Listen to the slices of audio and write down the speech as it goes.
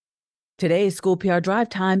Today's School PR Drive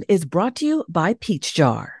Time is brought to you by Peach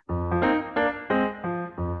Jar.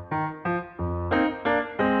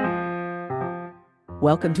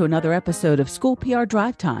 Welcome to another episode of School PR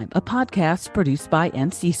Drive Time, a podcast produced by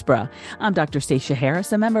NCSPRA. I'm Dr. Stacia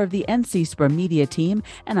Harris, a member of the NCSPRA media team,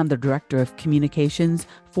 and I'm the Director of Communications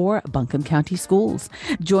for Buncombe County Schools.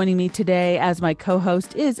 Joining me today as my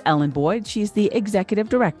co-host is Ellen Boyd. She's the Executive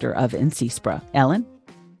Director of NCSPRA. Ellen?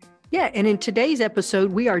 Yeah, and in today's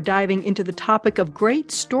episode, we are diving into the topic of great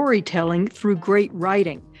storytelling through great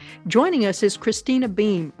writing. Joining us is Christina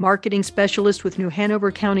Beam, Marketing Specialist with New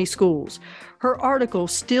Hanover County Schools. Her article,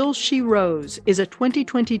 Still She Rose, is a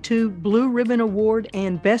 2022 Blue Ribbon Award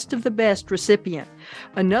and Best of the Best recipient.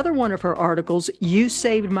 Another one of her articles, You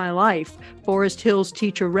Saved My Life, Forest Hills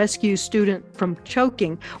teacher rescues student from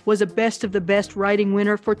choking, was a Best of the Best writing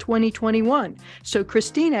winner for 2021. So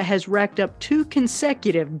Christina has racked up 2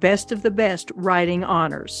 consecutive Best of the Best writing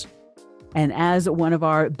honors. And as one of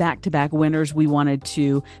our back-to-back winners, we wanted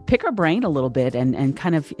to pick her brain a little bit and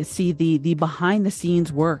kind of see the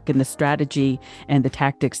behind-the-scenes work and the strategy and the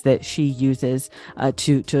tactics that she uses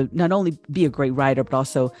to not only be a great writer, but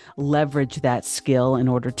also leverage that skill in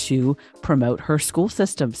order to promote her school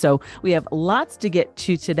system. So we have lots to get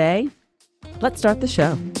to today. Let's start the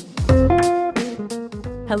show.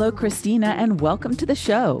 Hello, Christina, and welcome to the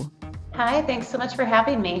show. Hi, thanks so much for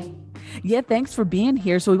having me. Yeah, thanks for being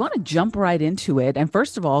here. So we want to jump right into it. And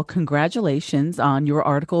first of all, congratulations on your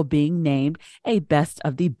article being named a Best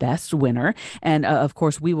of the Best winner. And of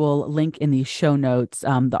course, we will link in the show notes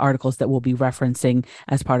the articles that we'll be referencing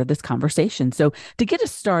as part of this conversation. So to get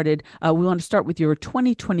us started, we want to start with your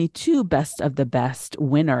 2022 Best of the Best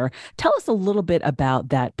winner. Tell us a little bit about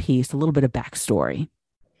that piece, a little bit of backstory.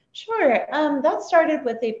 Sure. That started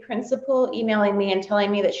with a principal emailing me and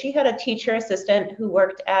telling me that she had a teacher assistant who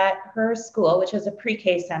worked at her school, which is a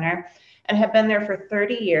pre-K center, and had been there for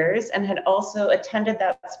 30 years and had also attended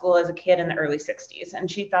that school as a kid in the early 60s.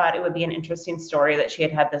 And she thought it would be an interesting story that she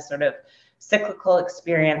had had this sort of cyclical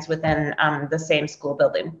experience within the same school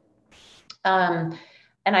building. And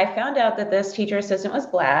I found out that this teacher assistant was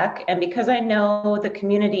Black. And because I know the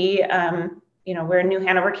community, we're in New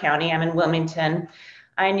Hanover County, I'm in Wilmington,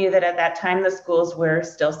 I knew that at that time the schools were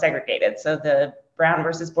still segregated. So the Brown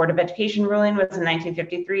versus Board of Education ruling was in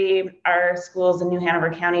 1953. Our schools in New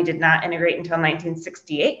Hanover County did not integrate until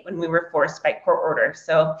 1968 when we were forced by court order.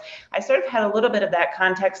 So I sort of had a little bit of that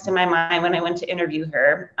context in my mind when I went to interview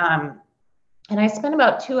her. And I spent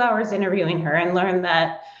about 2 hours interviewing her and learned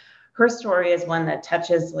that her story is one that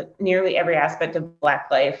touches nearly every aspect of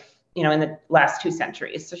Black life, in the last 2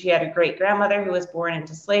 centuries. So she had a great grandmother who was born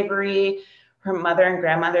into slavery. Her mother and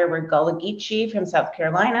grandmother were Gullah Geechee from South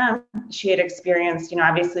Carolina. She had experienced,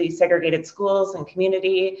 obviously segregated schools and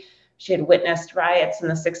community. She had witnessed riots in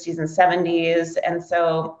the 60s and 70s. And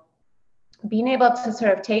so being able to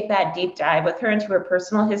sort of take that deep dive with her into her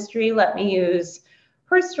personal history, let me use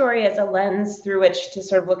her story as a lens through which to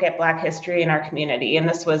sort of look at Black history in our community. And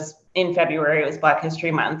this was in February, it was Black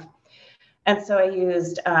History Month. And so I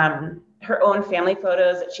used her own family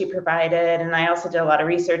photos that she provided. And I also did a lot of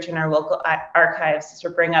research in our local archives to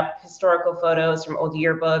sort of bring up historical photos from old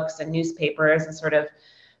yearbooks and newspapers and sort of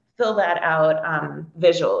fill that out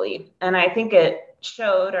visually. And I think it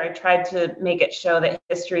showed, or I tried to make it show, that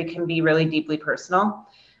history can be really deeply personal,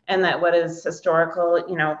 and that what is historical,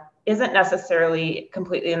 isn't necessarily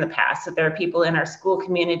completely in the past, that there are people in our school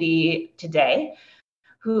community today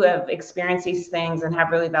who have experienced these things and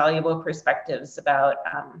have really valuable perspectives about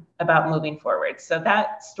moving forward. So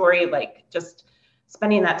that story, just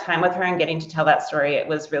spending that time with her and getting to tell that story, it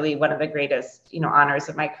was really one of the greatest, honors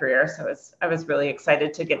of my career. So I was really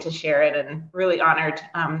excited to get to share it and really honored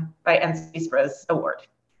by NCSPRA's award.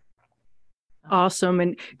 Awesome.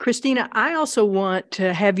 And Christina, I also want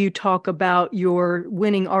to have you talk about your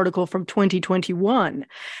winning article from 2021.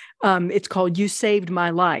 It's called You Saved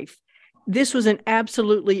My Life. This was an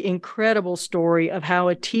absolutely incredible story of how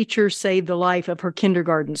a teacher saved the life of her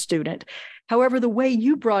kindergarten student. However, the way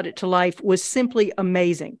you brought it to life was simply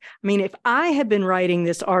amazing. I mean, if I had been writing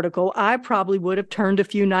this article, I probably would have turned a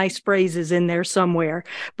few nice phrases in there somewhere,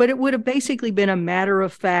 but it would have basically been a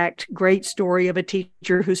matter-of-fact, great story of a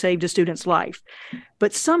teacher who saved a student's life.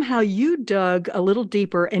 But somehow you dug a little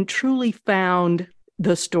deeper and truly found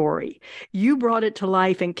the story. You brought it to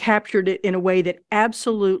life and captured it in a way that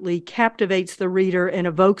absolutely captivates the reader and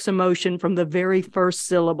evokes emotion from the very first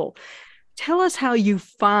syllable. Tell us how you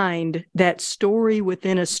find that story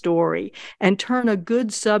within a story and turn a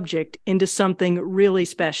good subject into something really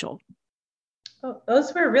special. Oh,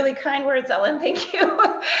 those were really kind words, Ellen. Thank you.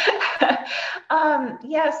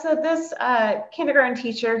 Yeah, so this kindergarten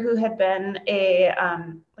teacher who had been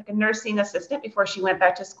like a nursing assistant before she went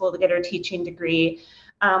back to school to get her teaching degree,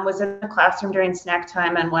 was in the classroom during snack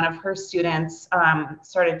time, and one of her students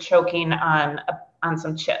started choking on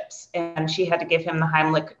some chips, and she had to give him the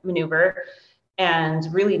Heimlich maneuver, and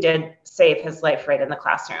really did save his life right in the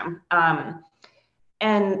classroom.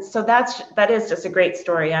 And so that is just a great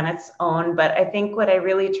story on its own. But I think what I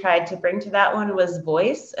really tried to bring to that one was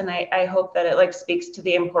voice. And I hope that it like speaks to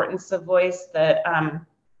the importance of voice, that,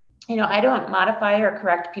 I don't modify or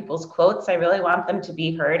correct people's quotes. I really want them to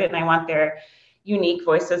be heard, and I want their unique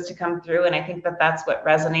voices to come through. And I think that that's what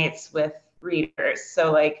resonates with readers.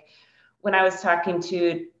 So like when I was talking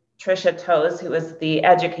to Trisha Toes, who was the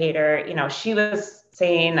educator, she was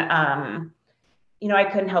saying, I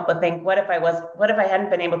couldn't help but think, what if I hadn't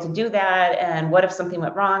been able to do that? And what if something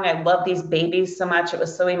went wrong? I love these babies so much. It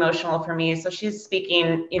was so emotional for me. So she's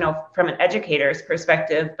speaking, from an educator's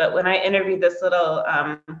perspective. But when I interviewed this little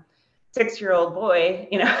 6-year-old boy,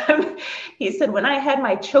 he said, when I had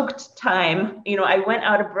my choked time, I went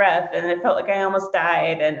out of breath and it felt like I almost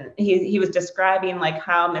died. And he was describing like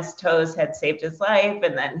how Miss Toes had saved his life.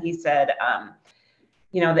 And then he said,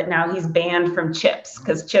 that now he's banned from chips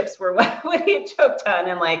because chips were what he had choked on.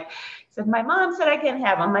 And like, he said, my mom said I can't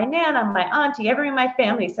have them. My nana, my auntie, everyone in my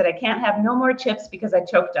family said I can't have no more chips because I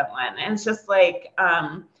choked on one. And it's just like,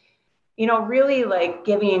 really like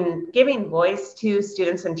giving voice to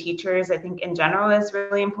students and teachers, I think in general is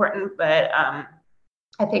really important. But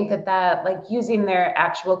I think that like using their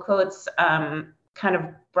actual quotes kind of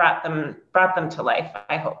brought them to life,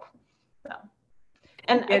 I hope. So.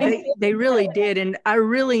 And yeah, they really did. And I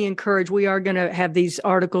really encourage, we are going to have these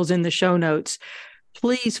articles in the show notes.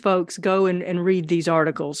 Please, folks, go and read these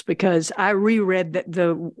articles, because I reread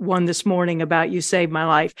the one this morning about You Saved My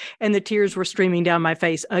Life, and the tears were streaming down my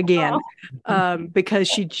face again, because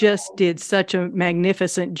she just did such a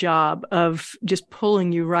magnificent job of just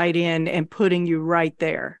pulling you right in and putting you right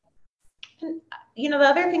there. The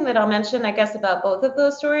other thing that I'll mention, I guess, about both of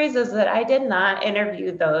those stories is that I did not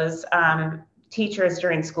interview those teachers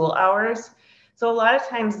during school hours. So a lot of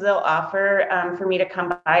times they'll offer for me to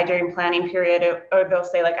come by during planning period, or they'll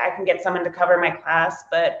say like, I can get someone to cover my class.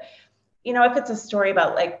 But, if it's a story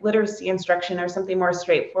about like literacy instruction or something more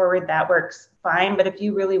straightforward, that works fine. But if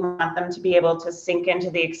you really want them to be able to sink into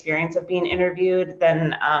the experience of being interviewed,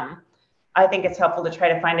 then I think it's helpful to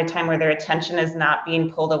try to find a time where their attention is not being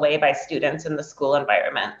pulled away by students in the school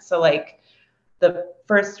environment. So like, the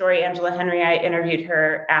first story, Angela Henry, I interviewed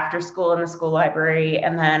her after school in the school library.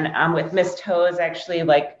 And then with Miss Toes, actually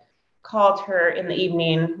like called her in the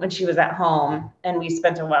evening when she was at home, and we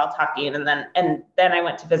spent a while talking. And then I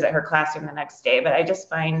went to visit her classroom the next day. But I just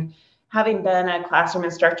find, having been a classroom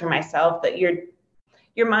instructor myself, that your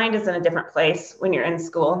mind is in a different place when you're in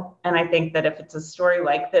school. And I think that if it's a story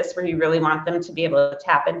like this, where you really want them to be able to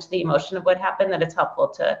tap into the emotion of what happened, that it's helpful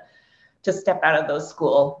to step out of those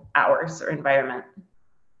school hours or environment.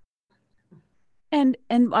 And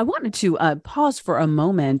I wanted to pause for a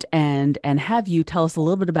moment and have you tell us a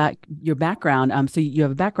little bit about your background. So you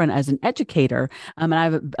have a background as an educator, and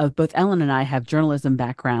I have both Ellen and I have journalism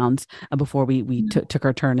backgrounds before we took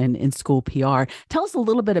our turn in school PR. Tell us a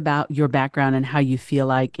little bit about your background and how you feel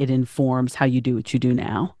like it informs how you do what you do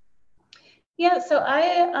now. Yeah, so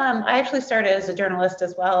I actually started as a journalist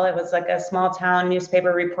as well. I was like a small town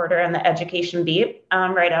newspaper reporter on the education beat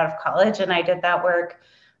right out of college. And I did that work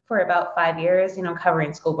for about 5 years,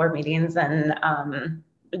 covering school board meetings and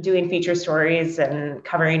doing feature stories and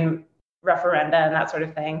covering referenda and that sort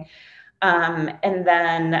of thing. And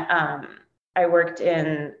then I worked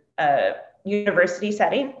in a university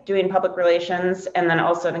setting doing public relations, and then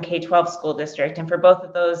also in a K-12 school district. And for both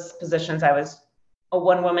of those positions, I was a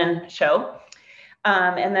one-woman show.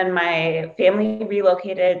 And then my family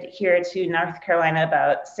relocated here to North Carolina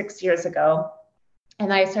about 6 years ago.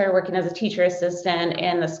 And I started working as a teacher assistant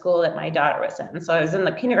in the school that my daughter was in. So I was in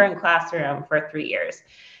the kindergarten classroom for 3 years.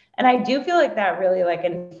 And I do feel like that really like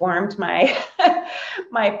informed my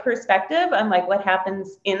my perspective on like what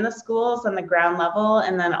happens in the schools on the ground level.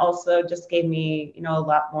 And then also just gave me, a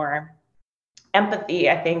lot more empathy,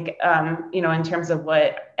 I think, in terms of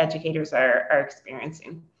what educators are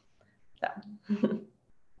experiencing. So.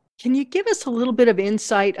 Can you give us a little bit of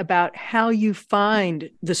insight about how you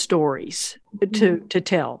find the stories to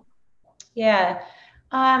tell? Yeah.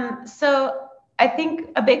 So I think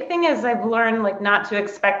a big thing is I've learned like not to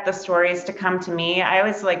expect the stories to come to me. I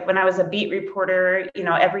always like when I was a beat reporter,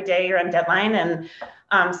 every day you're on deadline,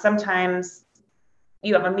 and sometimes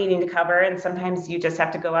you have a meeting to cover, and sometimes you just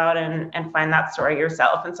have to go out and find that story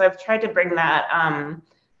yourself. And so I've tried to bring that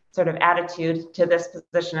sort of attitude to this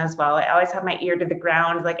position as well. I always have my ear to the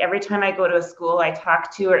ground. Like every time I go to a school, I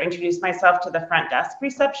talk to or introduce myself to the front desk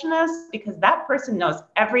receptionist, because that person knows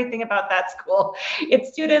everything about that school.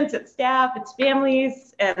 It's students, it's staff, it's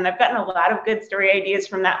families. And I've gotten a lot of good story ideas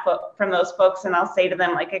from those folks. And I'll say to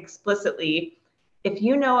them, like, explicitly, if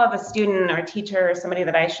you know of a student or teacher or somebody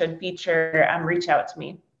that I should feature, reach out to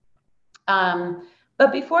me.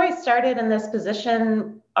 But before I started in this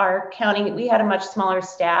position, our county, we had a much smaller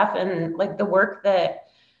staff, and like the work that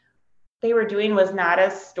they were doing was not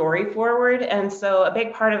as story forward. And so a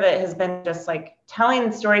big part of it has been just like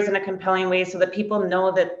telling stories in a compelling way so that people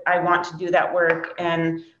know that I want to do that work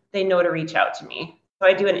and they know to reach out to me. So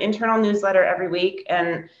I do an internal newsletter every week,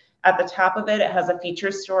 and at the top of it, it has a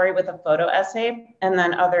feature story with a photo essay, and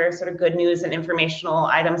then other sort of good news and informational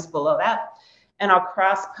items below that. And I'll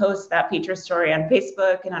cross-post that feature story on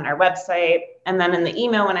Facebook and on our website. And then in the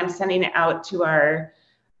email, when I'm sending it out to our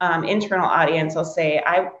internal audience, I'll say,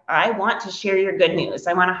 I want to share your good news.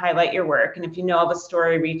 I want to highlight your work. And if you know of a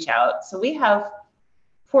story, reach out. So we have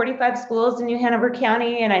 45 schools in New Hanover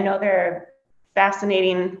County, and I know there are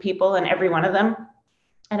fascinating people in every one of them.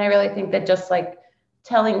 And I really think that just like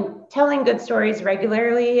telling good stories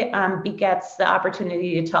regularly begets the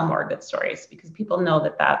opportunity to tell more good stories, because people know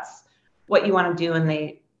that that's what you want to do, and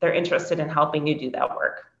they're interested in helping you do that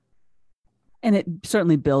work. And it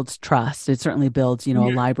certainly builds trust. It certainly builds, a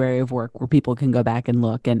library of work where people can go back and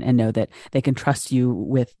look and know that they can trust you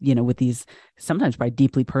with these sometimes probably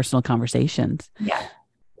deeply personal conversations. Yeah.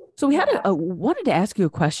 So we wanted to ask you a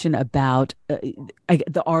question about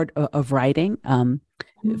the art of writing.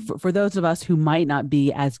 For those of us who might not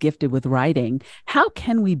be as gifted with writing, how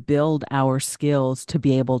can we build our skills to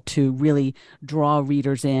be able to really draw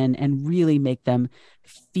readers in and really make them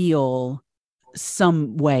feel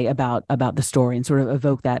some way about the story and sort of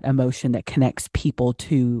evoke that emotion that connects people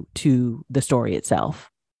to the story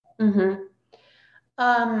itself?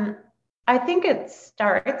 Mm-hmm. I think it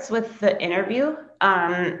starts with the interview.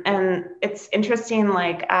 And it's interesting,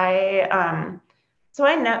 like I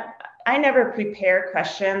never prepare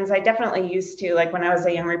questions. I definitely used to, like when I was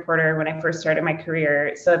a young reporter, when I first started my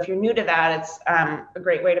career. So if you're new to that, it's a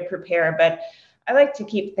great way to prepare. But I like to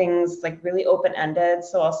keep things like really open-ended.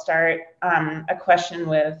 So I'll start a question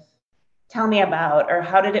with, tell me about, or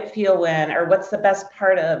how did it feel when, or what's the best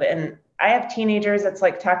part of. And I have teenagers. It's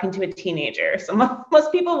like talking to a teenager. So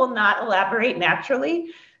most people will not elaborate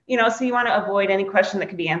naturally, so you want to avoid any question that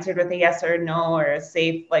could be answered with a yes or no, or a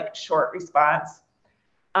safe, like short response.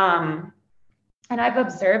 And I've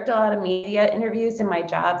observed a lot of media interviews in my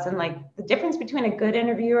jobs, and like the difference between a good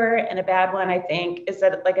interviewer and a bad one, I think, is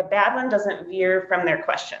that like a bad one doesn't veer from their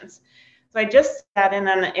questions. So I just sat in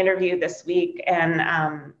on an interview this week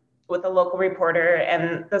and with a local reporter,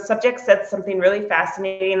 and the subject said something really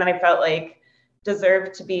fascinating that I felt like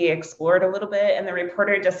deserved to be explored a little bit. And the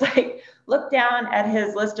reporter just like looked down at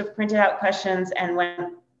his list of printed out questions and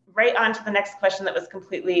went right on to the next question that was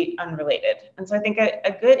completely unrelated. And so I think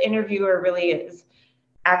a good interviewer really is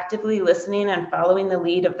actively listening and following the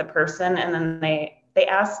lead of the person. And then they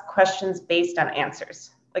ask questions based on answers.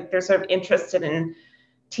 Like they're sort of interested in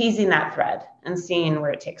teasing that thread and seeing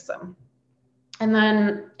where it takes them. And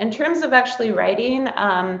then in terms of actually writing,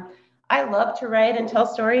 I love to write and tell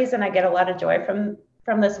stories, and I get a lot of joy from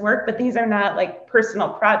this work, but these are not like personal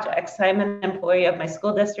projects. I'm an employee of my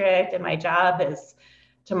school district, and my job is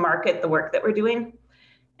to market the work that we're doing.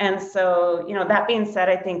 And so, that being said,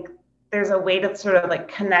 I think there's a way to sort of like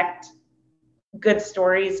connect good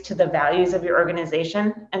stories to the values of your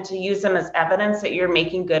organization and to use them as evidence that you're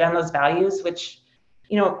making good on those values, which,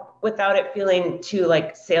 without it feeling too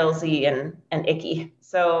like salesy and icky.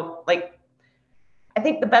 So like, I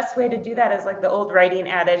think the best way to do that is like the old writing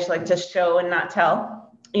adage, like to show and not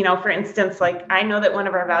tell. For instance, like I know that one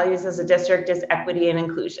of our values as a district is equity and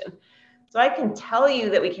inclusion. So I can tell you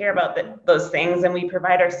that we care about those things and we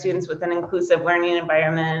provide our students with an inclusive learning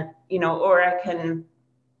environment, or I can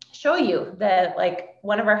show you that like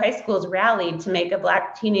one of our high schools rallied to make a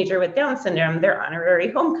Black teenager with Down syndrome their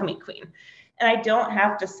honorary homecoming queen. And I don't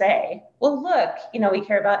have to say, well, look, we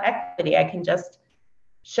care about equity. I can just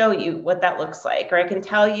show you what that looks like. Or I can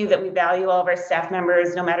tell you that we value all of our staff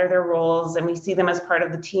members, no matter their roles, and we see them as part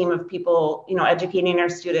of the team of people, educating our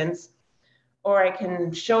students. Or I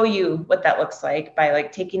can show you what that looks like by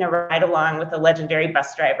like taking a ride along with a legendary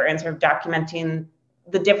bus driver and sort of documenting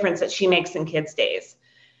the difference that she makes in kids' days.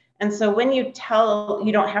 And so when you tell,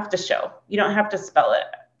 you don't have to show, you don't have to spell it.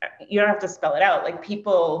 You don't have to spell it out. Like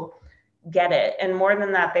people get it. And more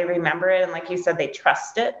than that, they remember it. And like you said, they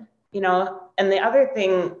trust it, And the other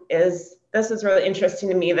thing is, this is really interesting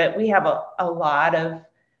to me, that we have a lot of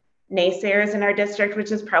naysayers in our district,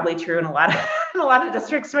 which is probably true in a lot of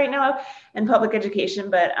districts right now in public education.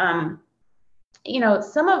 But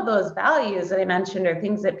some of those values that I mentioned are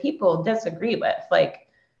things that people disagree with, like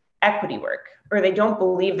equity work, or they don't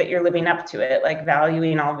believe that you're living up to it, like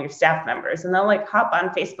valuing all of your staff members. And they'll like hop on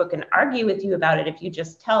Facebook and argue with you about it if you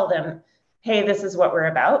just tell them, hey, this is what we're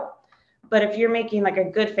about. But if you're making like a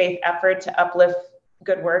good faith effort to uplift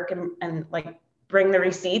good work and like bring the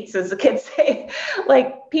receipts, as the kids say,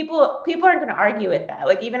 like people aren't going to argue with that.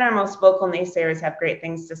 Like even our most vocal naysayers have great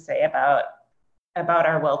things to say about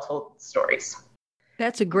our well-told stories.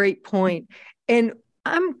 That's a great point. And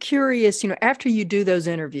I'm curious, after you do those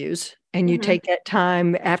interviews and you take that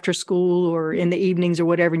time after school or in the evenings or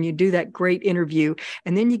whatever, and you do that great interview,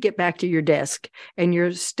 and then you get back to your desk and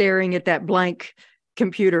you're staring at that blank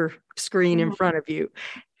computer screen in front of you.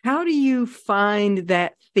 How do you find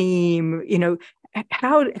that theme?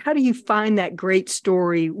 How do you find that great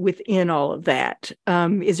story within all of that?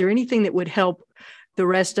 Is there anything that would help the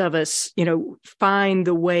rest of us, find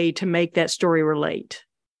the way to make that story relate?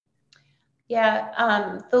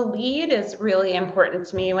 Yeah, the lead is really important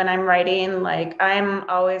to me when I'm writing. Like I'm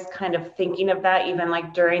always kind of thinking of that, even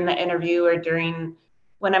like during the interview or during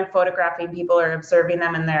when I'm photographing people or observing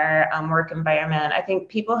them in their work environment. I think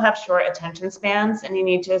people have short attention spans, and you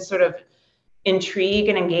need to sort of intrigue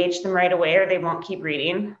and engage them right away or they won't keep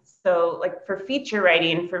reading. So like for feature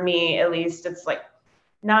writing, for me at least, it's like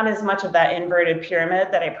not as much of that inverted pyramid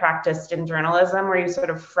that I practiced in journalism where you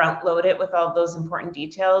sort of front load it with all those important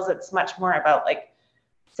details. It's much more about like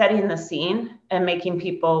setting the scene and making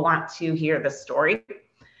people want to hear the story.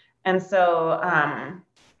 And so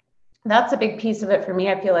that's a big piece of it for me.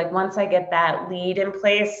 I feel like once I get that lead in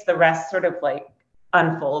place, the rest sort of like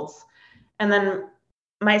unfolds. And then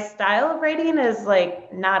my style of writing is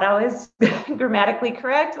like not always grammatically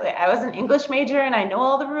correct. Like, I was an English major and I know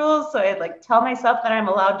all the rules, so I'd like tell myself that I'm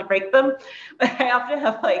allowed to break them. But I often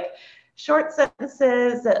have like short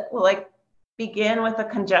sentences that will like begin with a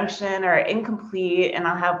conjunction or incomplete, and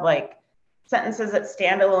I'll have like sentences that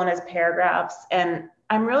stand alone as paragraphs. And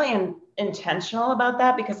I'm really intentional about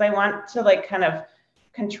that because I want to like kind of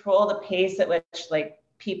control the pace at which like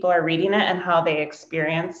people are reading it and how they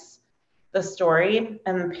experience the story,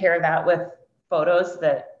 and pair that with photos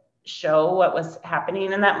that show what was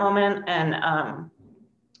happening in that moment. And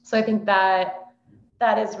so I think that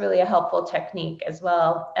is really a helpful technique as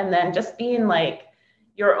well. And then just being like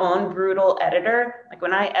your own brutal editor. Like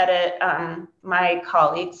when I edit my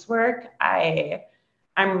colleagues' work,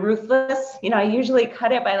 I'm ruthless. I usually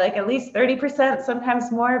cut it by like at least 30%,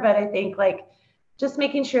 sometimes more, but I think like just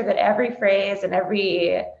making sure that every phrase and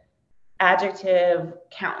every adjective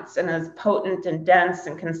counts and is potent and dense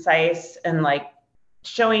and concise, and like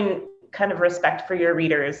showing kind of respect for your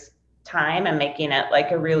readers' time and making it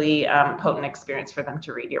like a really potent experience for them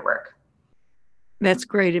to read your work. That's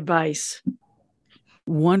great advice.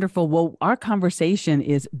 Wonderful. Well, our conversation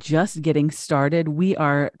is just getting started. We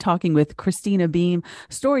are talking with Christina Beam,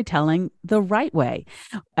 storytelling the right way.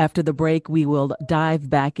 After the break, we will dive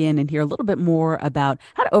back in and hear a little bit more about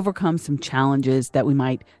how to overcome some challenges that we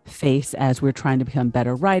might face as we're trying to become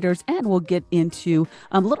better writers. And we'll get into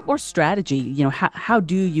a little more strategy. How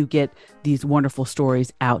do you get these wonderful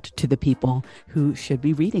stories out to the people who should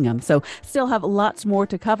be reading them? So still have lots more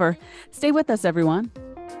to cover. Stay with us, everyone.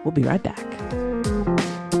 We'll be right back.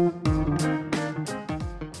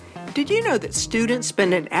 Did you know that students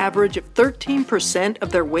spend an average of 13%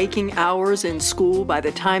 of their waking hours in school by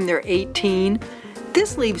the time they're 18?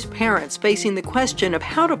 This leaves parents facing the question of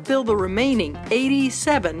how to fill the remaining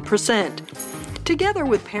 87%. Together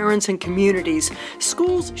with parents and communities,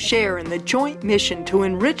 schools share in the joint mission to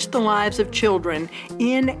enrich the lives of children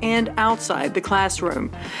in and outside the classroom.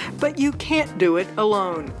 But you can't do it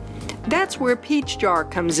alone. That's where Peach Jar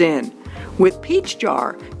comes in. With Peach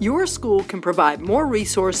Jar, your school can provide more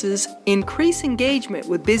resources, increase engagement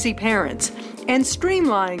with busy parents, and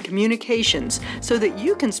streamline communications so that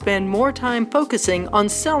you can spend more time focusing on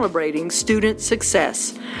celebrating student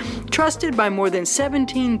success. Trusted by more than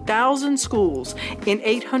 17,000 schools in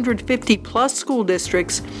 850 plus school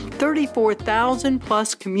districts, 34,000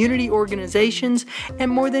 plus community organizations, and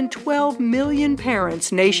more than 12 million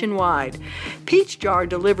parents nationwide, Peach Jar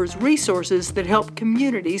delivers resources that help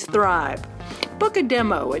communities thrive. Book a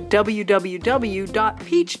demo at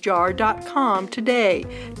www.peachjar.com today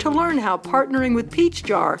to learn how partnering with Peach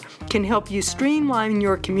Jar can help you streamline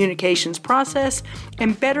your communications process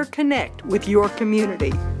and better connect with your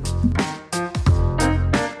community.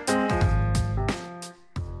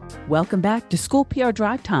 Welcome back to School PR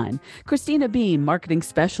Drive Time. Christina Bean, marketing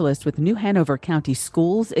specialist with New Hanover County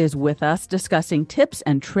Schools, is with us discussing tips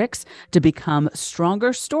and tricks to become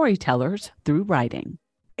stronger storytellers through writing.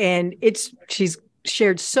 And she's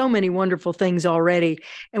shared so many wonderful things already.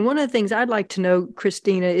 And one of the things I'd like to know,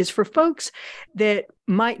 Christina, is for folks that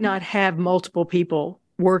might not have multiple people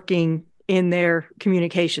working in their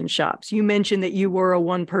communication shops. You mentioned that you were a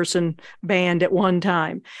one-person band at one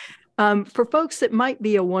time. For folks that might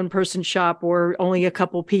be a one-person shop or only a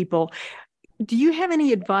couple people, do you have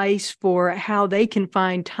any advice for how they can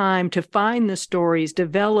find time to find the stories,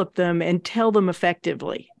 develop them, and tell them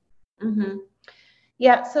effectively? Mm-hmm.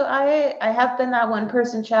 Yeah, so I have been that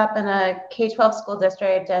one-person shop in a K-12 school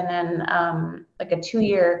district and then like a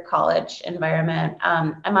 2-year college environment.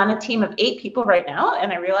 I'm on a team of 8 people right now,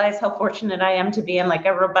 and I realize how fortunate I am to be in like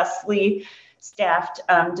a robustly staffed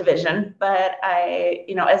division. But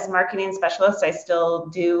as marketing specialist, I still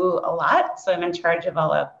do a lot. So I'm in charge of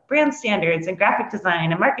all of brand standards and graphic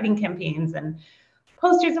design and marketing campaigns and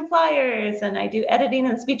posters and flyers, and I do editing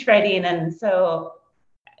and speech writing. And so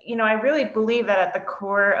I really believe that at the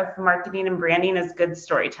core of marketing and branding is good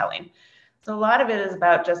storytelling. So a lot of it is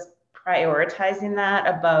about just prioritizing that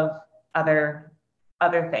above other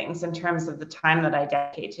things in terms of the time that I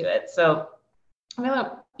dedicate to it. So,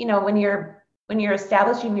 when you're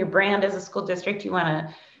establishing your brand as a school district, you want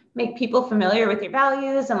to make people familiar with your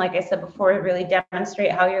values. And like I said before, really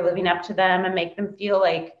demonstrate how you're living up to them and make them feel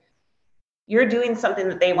like you're doing something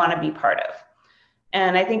that they want to be part of.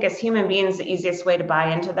 And I think as human beings, the easiest way to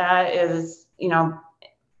buy into that is,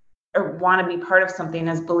 or want to be part of something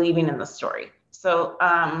is believing in the story. So,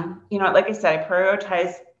 like I said, I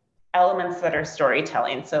prioritize elements that are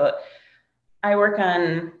storytelling. So I work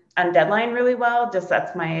on deadline really well. Just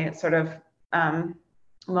that's my sort of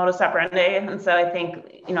modus operandi. And so I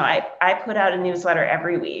think, I put out a newsletter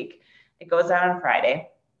every week. It goes out on Friday.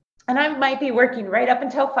 And I might be working right up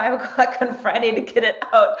until 5 o'clock on Friday to get it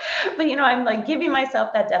out. But, I'm like giving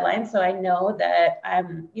myself that deadline. So I know that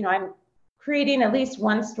I'm creating at least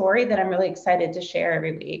one story that I'm really excited to share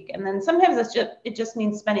every week. And then sometimes it just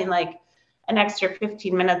means spending like an extra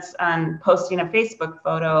 15 minutes on posting a Facebook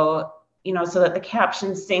photo, so that the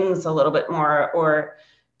caption sings a little bit more or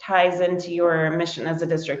ties into your mission as a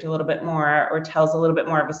district a little bit more or tells a little bit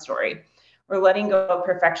more of a story. Or letting go of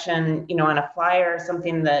perfection, on a flyer,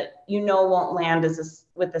 something that won't land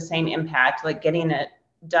with the same impact, like getting it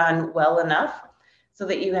done well enough so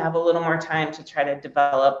that you have a little more time to try to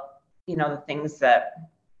develop, the things that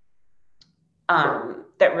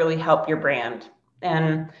that really help your brand.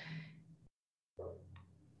 And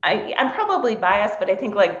I'm probably biased, but I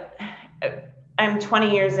think like I'm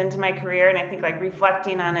 20 years into my career, and I think like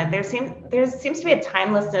reflecting on it, there seems to be a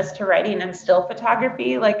timelessness to writing and still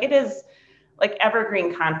photography. Like it is like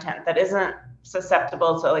evergreen content that isn't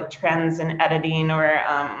susceptible to like trends in editing or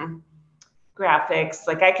graphics.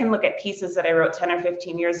 Like I can look at pieces that I wrote 10 or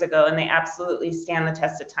 15 years ago and they absolutely stand the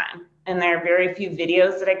test of time. And there are very few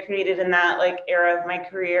videos that I created in that like era of my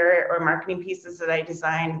career or marketing pieces that I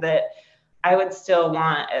designed that I would still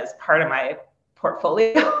want as part of my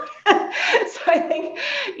portfolio. So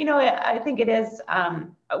I think it is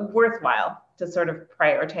worthwhile to sort of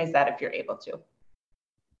prioritize that if you're able to.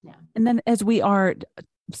 Yeah. And then as we are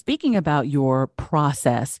speaking about your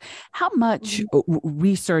process, how much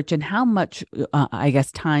research and how much,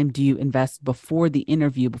 time do you invest before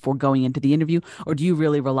going into the interview, or do you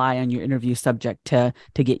really rely on your interview subject to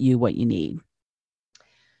get you what you need?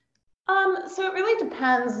 So it really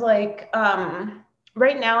depends. Like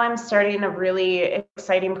right now I'm starting a really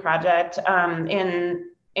exciting project. In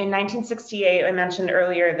 1968, I mentioned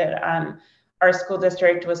earlier that our school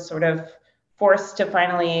district was sort of forced to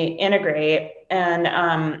finally integrate.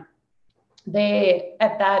 And they,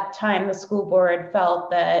 at that time, the school board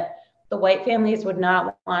felt that the white families would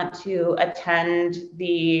not want to attend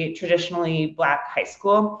the traditionally Black high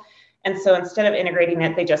school. And so instead of integrating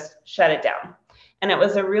it, they just shut it down. And it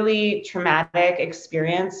was a really traumatic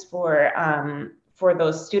experience for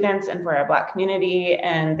those students and for our Black community.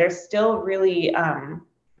 And they're still really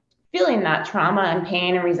feeling that trauma and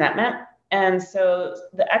pain and resentment. And so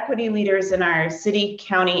the equity leaders in our city,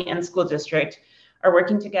 county, and school district are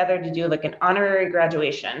working together to do like an honorary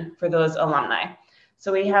graduation for those alumni.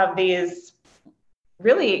 So we have these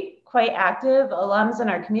really quite active alums in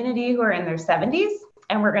our community who are in their 70s,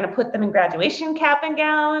 and we're going to put them in graduation cap and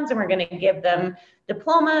gowns, and we're going to give them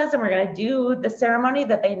diplomas, and we're going to do the ceremony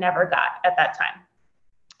that they never got at that time.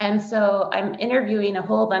 And so I'm interviewing a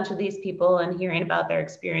whole bunch of these people and hearing about their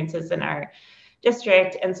experiences in our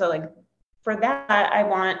district. And so like for that, I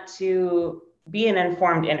want to be an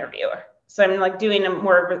informed interviewer. So I'm like doing a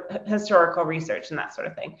more historical research and that sort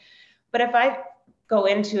of thing. But if I go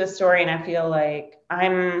into a story and I feel like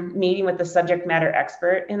I'm meeting with the subject matter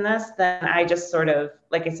expert in this, then I just sort of,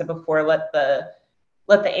 like I said before, let the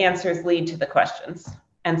answers lead to the questions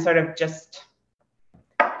and sort of just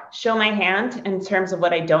show my hand in terms of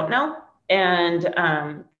what I don't know,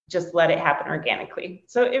 and just let it happen organically.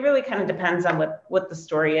 So it really kind of depends on what the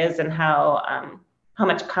story is and how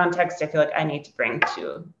much context I feel like I need to bring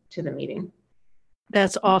to the meeting.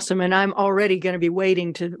 That's awesome. And I'm already going to be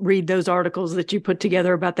waiting to read those articles that you put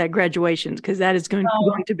together about that graduation, because that is going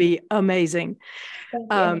to be amazing.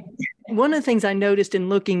 One of the things I noticed in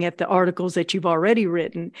looking at the articles that you've already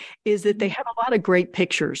written is that they have a lot of great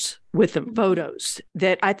pictures with them, photos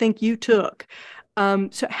that I think you took.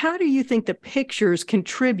 So how do you think the pictures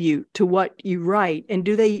contribute to what you write, and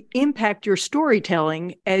do they impact your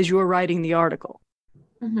storytelling as you're writing the article?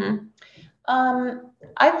 Mm-hmm.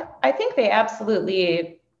 I think they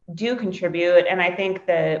absolutely do contribute. And I think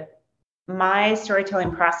that my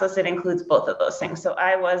storytelling process, it includes both of those things. So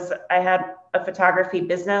I had a photography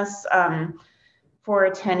business for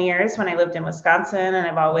 10 years when I lived in Wisconsin. And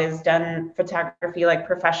I've always done photography like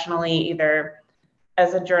professionally, either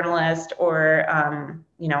as a journalist or,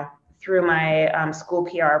 through my school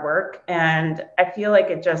PR work. And I feel like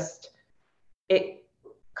it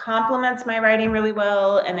complements my writing really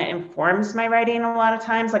well, and it informs my writing a lot of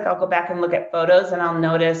times. Like I'll go back and look at photos and I'll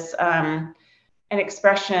notice an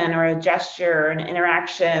expression or a gesture or an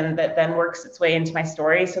interaction that then works its way into my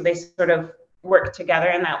story. So they sort of work together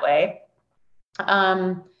in that way.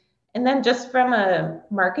 And then just from a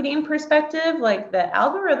marketing perspective, like the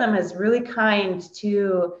algorithm is really kind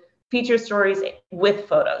to feature stories with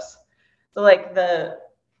photos. So like the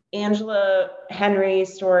Angela Henry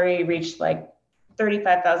story reached like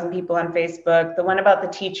 35,000 people on Facebook. The one about the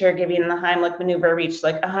teacher giving the Heimlich maneuver reached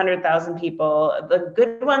like 100,000 people. The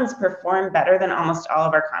good ones perform better than almost all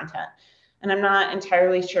of our content. And I'm not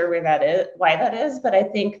entirely sure why that is, but I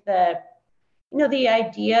think that, the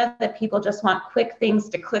idea that people just want quick things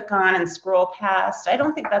to click on and scroll past, I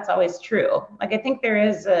don't think that's always true. Like I think there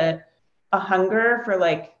is a hunger for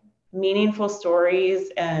like meaningful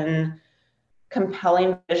stories and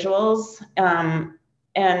compelling visuals.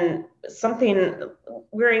 And something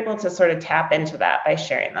we're able to sort of tap into that by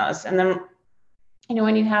sharing those. And then,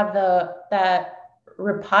 when you have that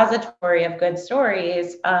repository of good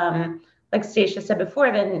stories, like Stacia said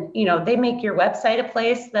before, then, they make your website a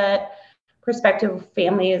place that prospective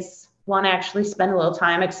families want to actually spend a little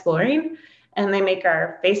time exploring. And they make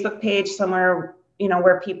our Facebook page somewhere,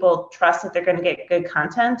 where people trust that they're going to get good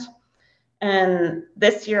content. And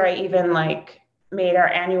this year I even made our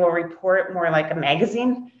annual report more like a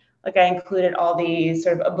magazine. Like I included all these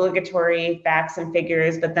sort of obligatory facts and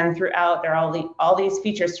figures, but then throughout there are all these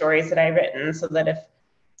feature stories that I've written, so that if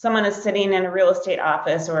someone is sitting in a real estate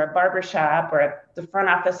office or a barber shop or at the front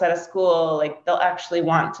office at a school, like they'll actually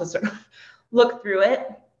want to sort of look through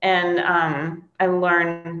it and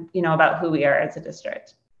learn, about who we are as a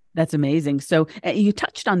district. That's amazing. So you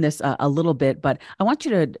touched on this a little bit, but I want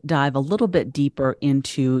you to dive a little bit deeper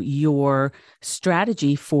into your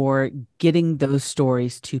strategy for getting those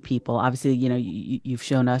stories to people. Obviously, you've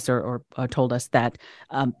shown us or told us that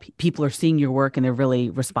people are seeing your work and they're really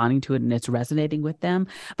responding to it and it's resonating with them.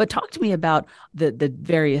 But talk to me about the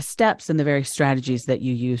various steps and the various strategies that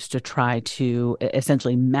you use to try to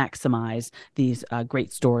essentially maximize these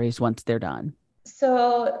great stories once they're done.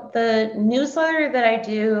 So the newsletter that I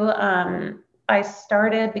do, I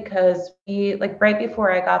started because right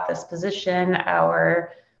before I got this position,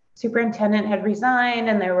 our superintendent had resigned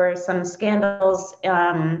and there were some scandals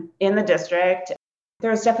in the district. There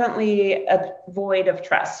was definitely a void of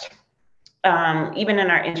trust, even in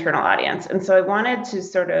our internal audience. And so I wanted to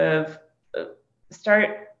sort of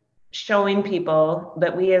start showing people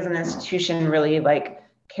that we as an institution really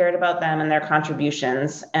cared about them and their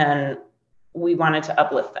contributions, and we wanted to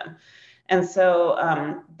uplift them. And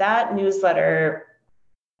so that newsletter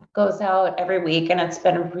goes out every week, and it's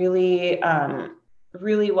been really,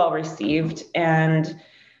 really well received. And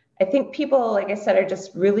I think people, like I said, are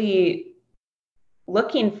just really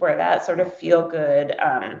looking for that sort of feel good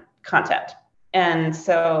content. And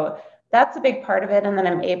so that's a big part of it. And then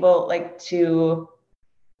I'm able to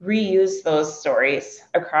reuse those stories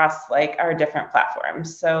across our different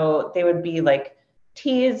platforms. So they would be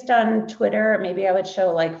teased on Twitter. Maybe I would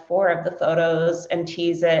show 4 of the photos and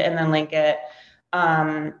tease it and then link it.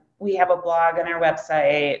 We have a blog on our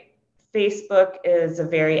website. Facebook is a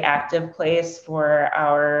very active place for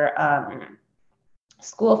our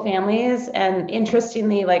school families, and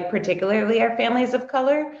interestingly, particularly our families of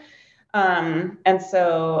color. And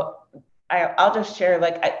so I'll just share,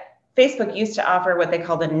 like, Facebook used to offer what they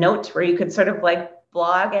called a note, where you could sort of like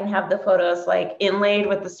blog and have the photos like inlaid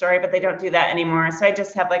with the story, but they don't do that anymore. So I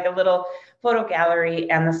just have like a little photo gallery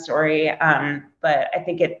and the story. But I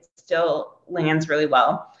think it still lands really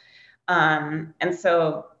well. And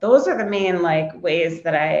so those are the main like ways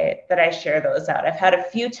that I share those out. I've had a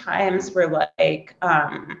few times where like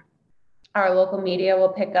our local media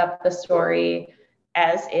will pick up the story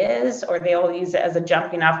as is, or they will use it as a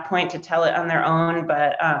jumping off point to tell it on their own.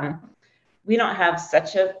 But we don't have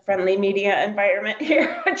such a friendly media environment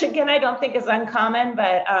here, which again, I don't think is uncommon.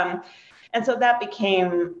 But and so that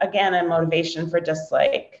became, again, a motivation for just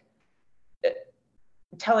like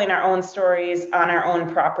telling our own stories on our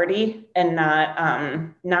own property and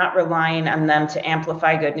not relying on them to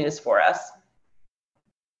amplify good news for us.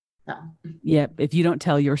 No. Yeah, if you don't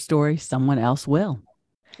tell your story, someone else will.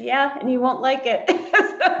 Yeah, and you won't like it.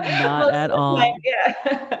 Not at all.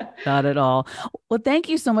 Yeah. Not at all. Well, thank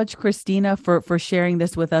you so much, Christina, for sharing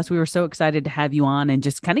this with us. We were so excited to have you on and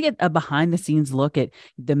just kind of get a behind the scenes look at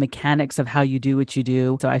the mechanics of how you do what you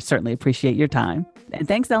do. So I certainly appreciate your time. And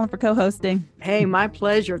thanks, Ellen, for co-hosting. Hey, my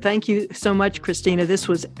pleasure. Thank you so much, Christina. This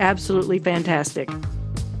was absolutely fantastic.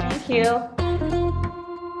 Thank you.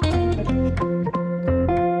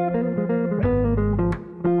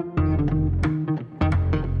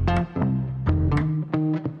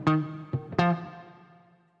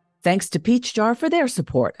 Thanks to Peach Jar for their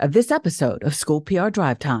support of this episode of School PR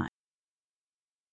Drive Time.